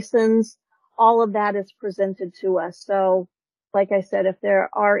hunting license, all of that is presented to us. So, like I said, if there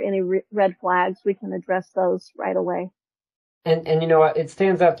are any red flags, we can address those right away. And it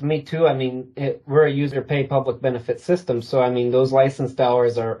stands out to me too. We're a user pay public benefit system. So, those license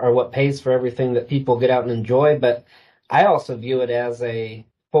dollars are what pays for everything that people get out and enjoy. But I also view it as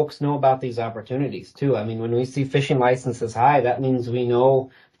folks know about these opportunities too. When we see fishing licenses high, that means we know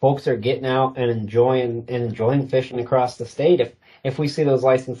folks are getting out and enjoying fishing across the state. If we see those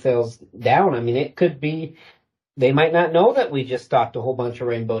license sales down, it could be, they might not know that we just stocked a whole bunch of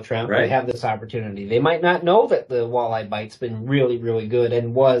rainbow trout. Right. We have this opportunity. They might not know that the walleye bite's been really, really good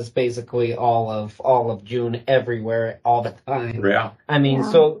and was basically all of June everywhere all the time. Yeah.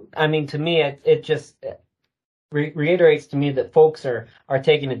 So to me, it just reiterates to me that folks are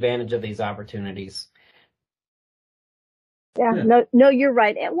taking advantage of these opportunities. Yeah. No, you're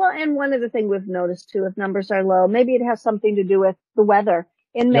right. And one other thing we've noticed too, if numbers are low, maybe it has something to do with the weather.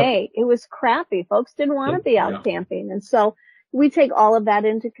 In May, it was crappy. Folks didn't want to be out camping. And so we take all of that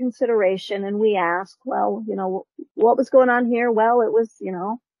into consideration and we ask, well, what was going on here? Well, it was,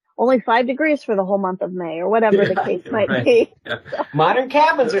 only 5 degrees for the whole month of May or whatever the case might be. Yeah. So. Modern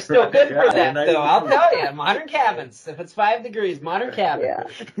cabins are still good for that, though. I'll tell you, modern cabins. If it's 5 degrees, modern cabin.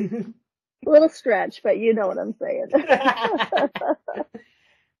 Yeah. A little stretch, but you know what I'm saying.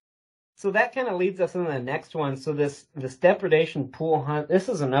 So that kind of leads us into the next one. So this depredation pool hunt, this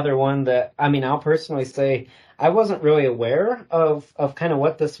is another one that, I mean, I'll personally say I wasn't really aware of kind of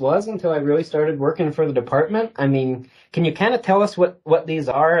what this was until I really started working for the department. I mean, can you kind of tell us what these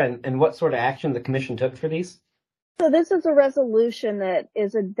are and what sort of action the commission took for these? So this is a resolution that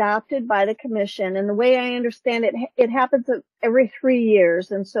is adopted by the commission, and the way I understand it, it happens every 3 years.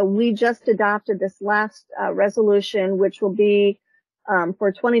 And so we just adopted this last resolution, which will be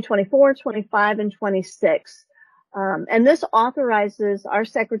for 2024, 25, and 26. And this authorizes our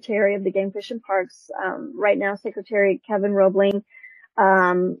Secretary of the Game Fish and Parks, right now Secretary Kevin Roebling,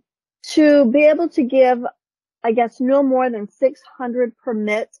 to be able to give, I guess, no more than 600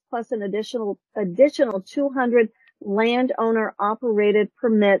 permits plus an additional 200 landowner operated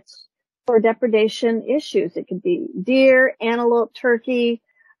permits for depredation issues. It could be deer, antelope, turkey,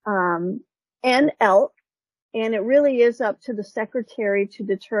 and elk. And it really is up to the secretary to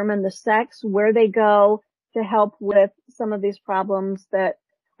determine the sex, where they go to help with some of these problems that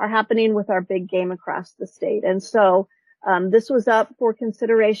are happening with our big game across the state. And so this was up for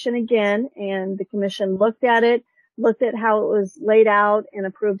consideration again, and the commission looked at it, looked at how it was laid out, and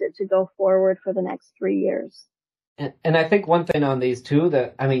approved it to go forward for the next 3 years. And I think one thing on these too,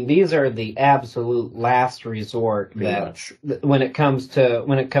 that, I mean, these are the absolute last resort that when it comes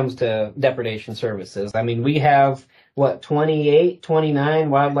to depredation services. I mean, we have 28, 29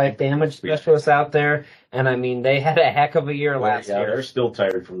 wildlife damage specialists out there, and I mean, they had a heck of a year last year. They're still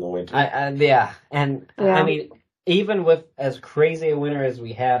tired from the winter. I mean, even with as crazy a winter as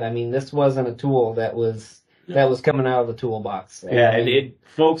we had, I mean, this wasn't a tool that was coming out of the toolbox. And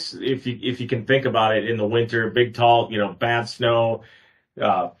folks, if you can think about it, in the winter, big, tall, bad snow,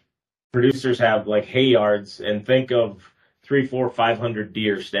 producers have like hay yards, and think of 300, 400, 500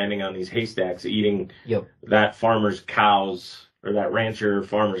 deer standing on these haystacks eating that farmer's cows, or that rancher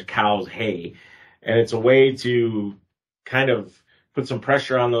farmer's cows' hay. And it's a way to kind of put some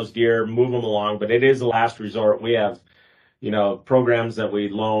pressure on those deer, move them along, but it is a last resort. We have, programs that we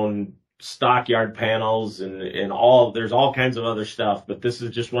loan stockyard panels and there's all kinds of other stuff, but this is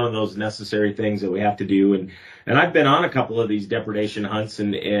just one of those necessary things that we have to do. And I've been on a couple of these depredation hunts or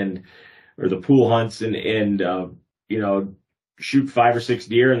the pool hunts and shoot 5 or 6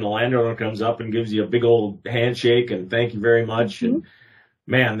 deer, and the landowner comes up and gives you a big old handshake and thank you very much. Mm-hmm. And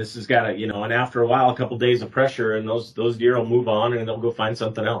man, this has got and after a while, a couple days of pressure, and those deer will move on and they'll go find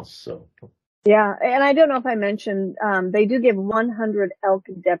something else. So. Yeah, and I don't know if I mentioned, they do give 100 elk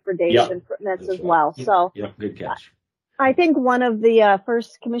depredation permits as well. So, good catch. I think one of the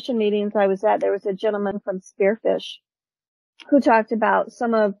first commission meetings I was at, there was a gentleman from Spearfish who talked about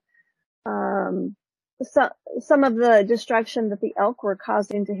some of the destruction that the elk were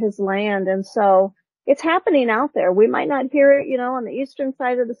causing to his land, and so it's happening out there. We might not hear it, on the eastern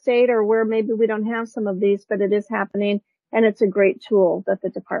side of the state, or where maybe we don't have some of these, but it is happening. And it's a great tool that the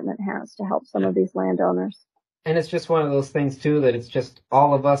department has to help some of these landowners. And it's just one of those things, too, that it's just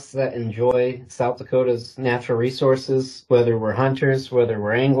all of us that enjoy South Dakota's natural resources, whether we're hunters, whether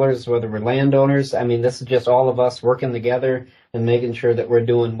we're anglers, whether we're landowners. I mean, this is just all of us working together and making sure that we're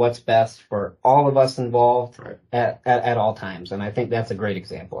doing what's best for all of us involved at all times. And I think that's a great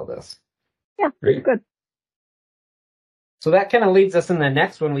example of this. Yeah, good. So that kind of leads us in the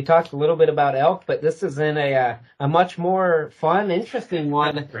next one. We talked a little bit about elk, but this is in a much more fun, interesting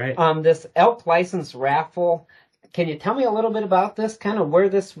one. Right. This elk license raffle. Can you tell me a little bit about this, kind of where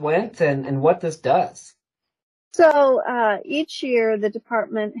this went and what this does? So each year the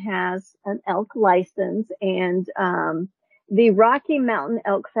department has an elk license, and the Rocky Mountain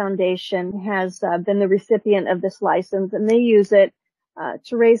Elk Foundation has been the recipient of this license, and they use it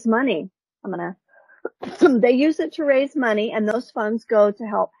to raise money. They use it to raise money, and those funds go to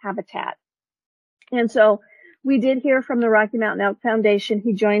help habitat. And so we did hear from the Rocky Mountain Elk Foundation.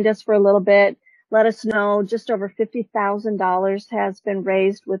 He joined us for a little bit, let us know just over $50,000 has been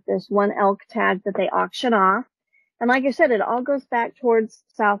raised with this one elk tag that they auction off. And like I said, it all goes back towards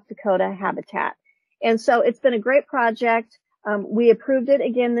South Dakota habitat. And so it's been a great project. We approved it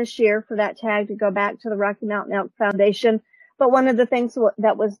again this year for that tag to go back to the Rocky Mountain Elk Foundation. But one of the things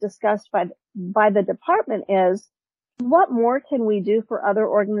that was discussed by the department is, what more can we do for other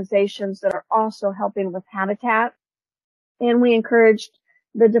organizations that are also helping with habitat? And we encouraged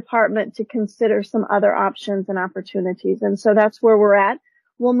the department to consider some other options and opportunities. And so that's where we're at.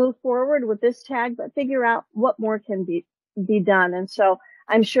 We'll move forward with this tag, but figure out what more can be done. And so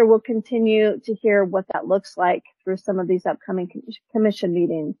I'm sure we'll continue to hear what that looks like through some of these upcoming commission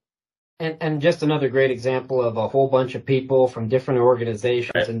meetings. And just another great example of a whole bunch of people from different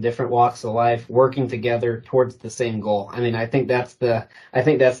organizations and different walks of life working together towards the same goal. I mean, I think that's the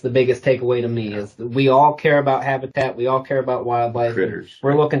biggest takeaway to me is that we all care about habitat, we all care about wildlife. Critters.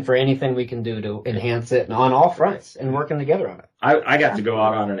 We're looking for anything we can do to enhance it on all fronts and working together on it. I got to go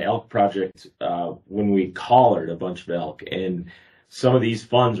out on an elk project when we collared a bunch of elk, and some of these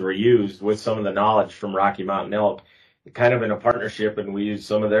funds were used with some of the knowledge from Rocky Mountain Elk, kind of in a partnership, and we used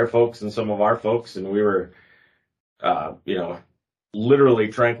some of their folks and some of our folks, and we were, literally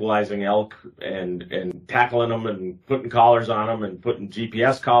tranquilizing elk and tackling them and putting collars on them and putting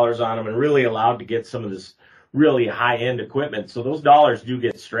GPS collars on them and really allowed to get some of this really high-end equipment. So those dollars do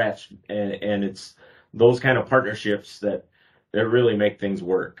get stretched, and it's those kind of partnerships that really make things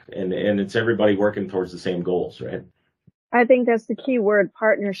work, and it's everybody working towards the same goals, right? I think that's the key word,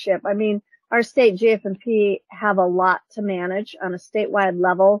 partnership. I mean, our state GFP have a lot to manage on a statewide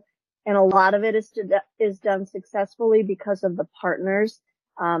level, and a lot of it is done successfully because of the partners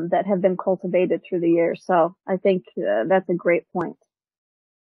that have been cultivated through the years. So I think that's a great point.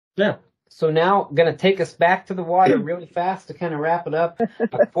 Yeah. So now I'm going to take us back to the water really fast to kind of wrap it up.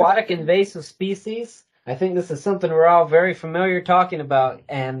 Aquatic invasive species. I think this is something we're all very familiar talking about,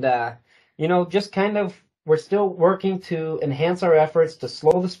 and just kind of we're still working to enhance our efforts to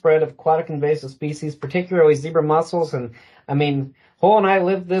slow the spread of aquatic invasive species, particularly zebra mussels. And I mean, Hole and I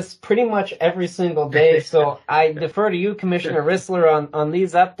live this pretty much every single day. So I defer to you, Commissioner Rissler, on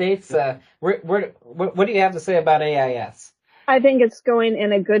these updates. What do you have to say about AIS? I think it's going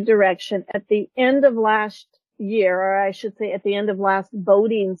in a good direction. At the end of last year, or I should say at the end of last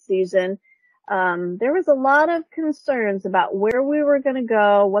boating season, there was a lot of concerns about where we were going to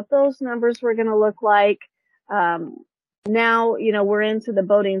go, what those numbers were going to look like. Now, we're into the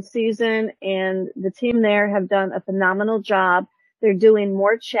boating season, and the team there have done a phenomenal job. They're doing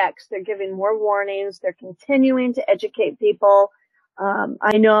more checks. They're giving more warnings. They're continuing to educate people.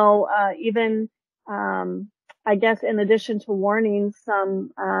 I know, I guess in addition to warnings,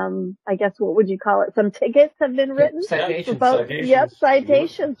 some, what would you call it? Some tickets have been written. Citations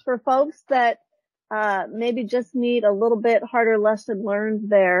for folks that, maybe just need a little bit harder lesson learned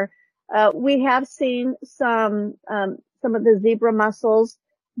there. We have seen some of the zebra mussels,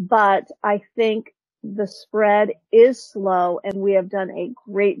 but I think the spread is slow, and we have done a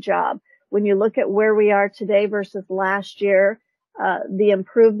great job. When you look at where we are today versus last year, the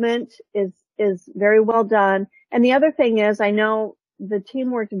improvement is very well done. And the other thing is, I know the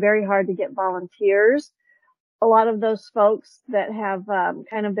team worked very hard to get volunteers. A lot of those folks that have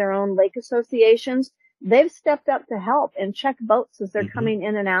kind of their own lake associations, they've stepped up to help and check boats as they're coming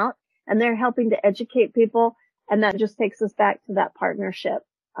in and out, and they're helping to educate people. And that just takes us back to that partnership.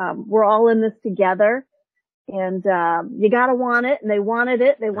 We're all in this together, and you got to want it, and they wanted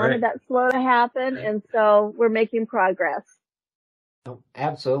it. They wanted that slow to happen, and so we're making progress. Oh,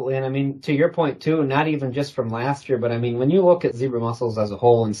 absolutely. And I mean, to your point too, not even just from last year, but I mean, when you look at zebra mussels as a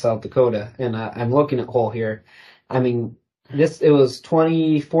whole in South Dakota, and I'm looking at whole here, I mean, it was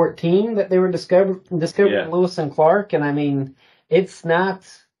 2014 that they were discovered Lewis and Clark. And I mean, this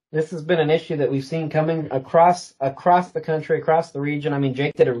has been an issue that we've seen coming across the country, across the region. I mean,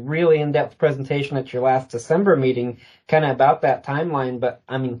 Jake did a really in-depth presentation at your last December meeting kind of about that timeline. But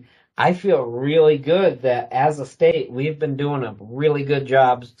I mean, I feel really good that as a state, we've been doing a really good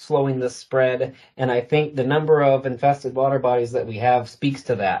job slowing this spread. And I think the number of infested water bodies that we have speaks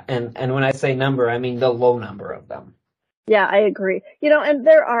to that. And when I say number, I mean the low number of them. Yeah, I agree. And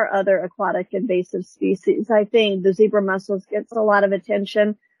there are other aquatic invasive species. I think the zebra mussels gets a lot of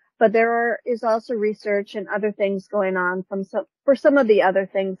attention, but there is also research and other things going on for some of the other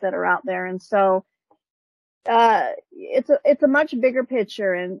things that are out there. And so, it's a much bigger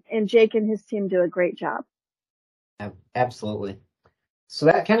picture, and Jake and his team do a great job. Absolutely. So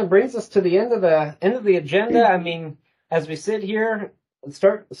that kind of brings us to the end of the agenda. I mean, as we sit here,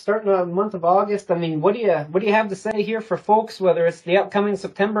 starting the month of August, I mean, what do you have to say here for folks, whether it's the upcoming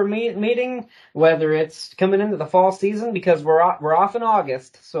September meeting, whether it's coming into the fall season, because we're off in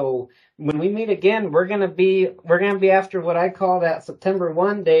August. So when we meet again, we're gonna be after what I call that September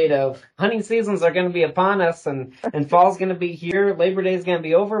 1 date of hunting seasons are gonna be upon us, and fall's gonna be here, Labor Day is gonna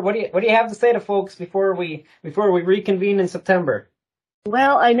be over. What do you have to say to folks before we reconvene in September?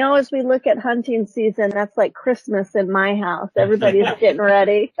 Well, I know as we look at hunting season, that's like Christmas in my house. Everybody's getting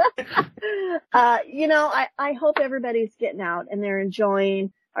ready. I hope everybody's getting out and they're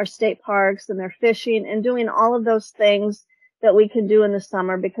enjoying our state parks and they're fishing and doing all of those things that we can do in the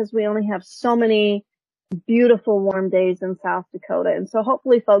summer, because we only have so many beautiful warm days in South Dakota. And so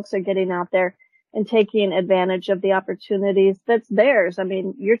hopefully folks are getting out there and taking advantage of the opportunities that's theirs. I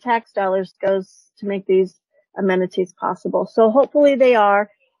mean, your tax dollars goes to make these amenities possible. So hopefully they are.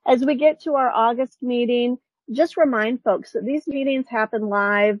 As we get to our August meeting, just remind folks that these meetings happen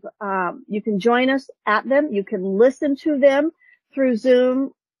live. You can join us at them. You can listen to them through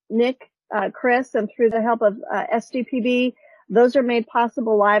Zoom, Nick, Chris, and through the help of SDPB. Those are made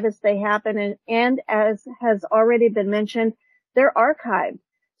possible live as they happen. And as has already been mentioned, they're archived.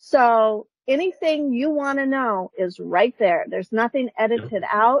 So anything you want to know is right there. There's nothing edited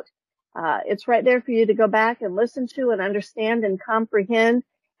out. It's right there for you to go back and listen to and understand and comprehend.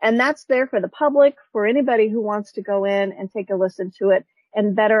 And that's there for the public, for anybody who wants to go in and take a listen to it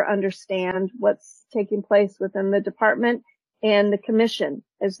and better understand what's taking place within the department and the commission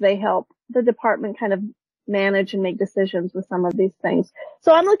as they help the department kind of manage and make decisions with some of these things.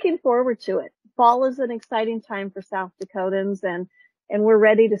 So I'm looking forward to it. Fall is an exciting time for South Dakotans, and we're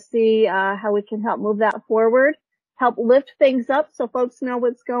ready to see how we can help move that forward, help lift things up so folks know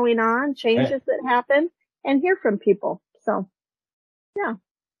what's going on, changes that happen, and hear from people. So, yeah.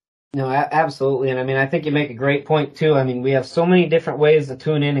 No, absolutely. And I mean, I think you make a great point too. I mean, we have so many different ways to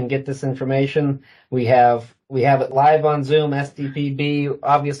tune in and get this information. We have it live on Zoom, SDPB,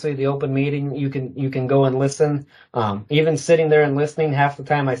 obviously the open meeting. You can go and listen. Even sitting there and listening, half the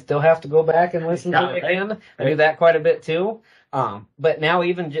time I still have to go back and listen to it again. I do that quite a bit too. But now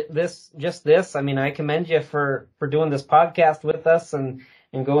even this, I mean, I commend you for doing this podcast with us and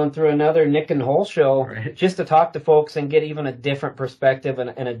going through another Nick and Hole show, just to talk to folks and get even a different perspective and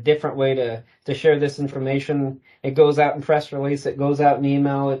a different way to share this information. It goes out in press release, it goes out in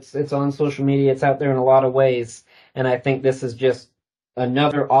email, it's on social media, it's out there in a lot of ways. And I think this is just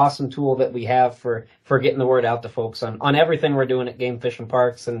another awesome tool that we have for getting the word out to folks on everything we're doing at Game Fish and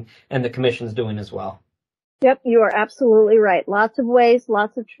Parks and the commission's doing as well. Yep, you are absolutely right. Lots of ways,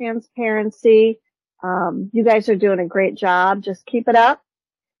 lots of transparency. You guys are doing a great job. Just keep it up.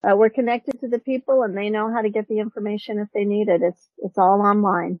 We're connected to the people and they know how to get the information if they need it. It's all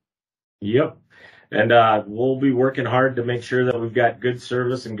online. Yep. And we'll be working hard to make sure that we've got good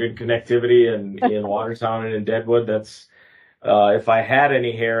service and good connectivity in Watertown and in Deadwood. That's if I had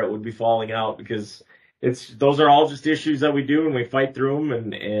any hair, it would be falling out, because those are all just issues that we do and we fight through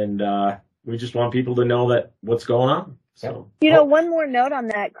them, and we just want people to know that what's going on. So, one more note on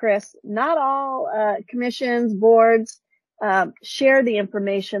that, Chris. Not all commissions, boards share the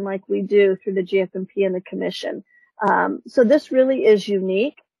information like we do through the GFP and the commission. So this really is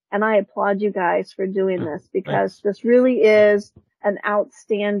unique, and I applaud you guys for doing this, because this really is an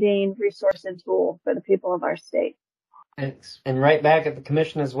outstanding resource and tool for the people of our state. And right back at the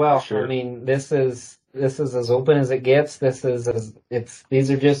commission as well. Sure. I mean, this is as open as it gets. These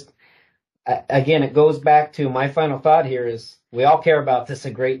are just, again, it goes back to my final thought here is we all care about this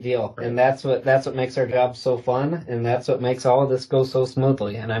a great deal. Right. And that's what makes our job so fun. And that's what makes all of this go so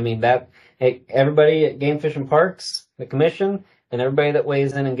smoothly. And I mean everybody at Game Fish and Parks, the commission, and everybody that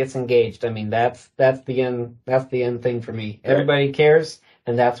weighs in and gets engaged. I mean, that's the end thing for me. Right. Everybody cares,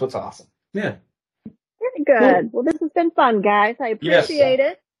 and that's what's awesome. Yeah. Very good. Well, this has been fun, guys. I appreciate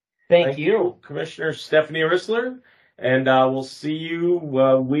it. Thank you, Commissioner Stephanie Rissler. And we'll see you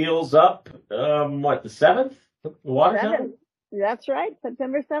wheels up, the 7th? Watertown? That's right,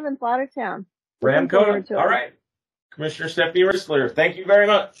 September 7th, Watertown. Ramco. All right. Commissioner Stephanie Rissler, thank you very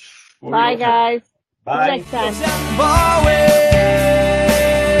much. Bye, guys. Bye. See you next time.